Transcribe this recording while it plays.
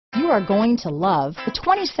are going to love the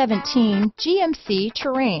 2017 GMC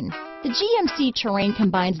Terrain. The GMC Terrain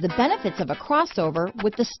combines the benefits of a crossover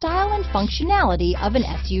with the style and functionality of an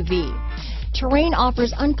SUV. Terrain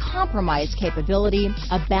offers uncompromised capability,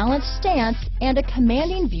 a balanced stance, and a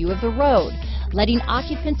commanding view of the road, letting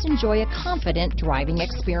occupants enjoy a confident driving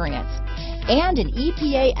experience. And an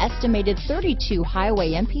EPA estimated 32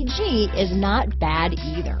 highway MPG is not bad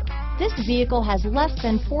either. This vehicle has less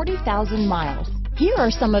than 40,000 miles. Here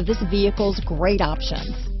are some of this vehicle's great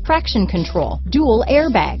options: traction control, dual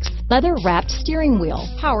airbags, leather-wrapped steering wheel,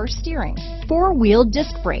 power steering, four-wheel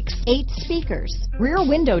disc brakes, 8 speakers, rear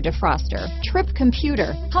window defroster, trip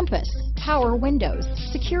computer, compass, power windows,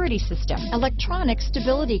 security system, electronic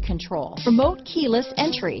stability control, remote keyless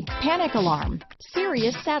entry, panic alarm,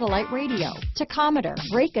 Sirius satellite radio, tachometer,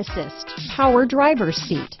 brake assist, power driver's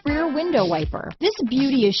seat, rear window wiper. This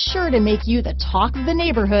beauty is sure to make you the talk of the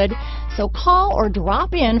neighborhood, so call or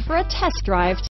drop in for a test drive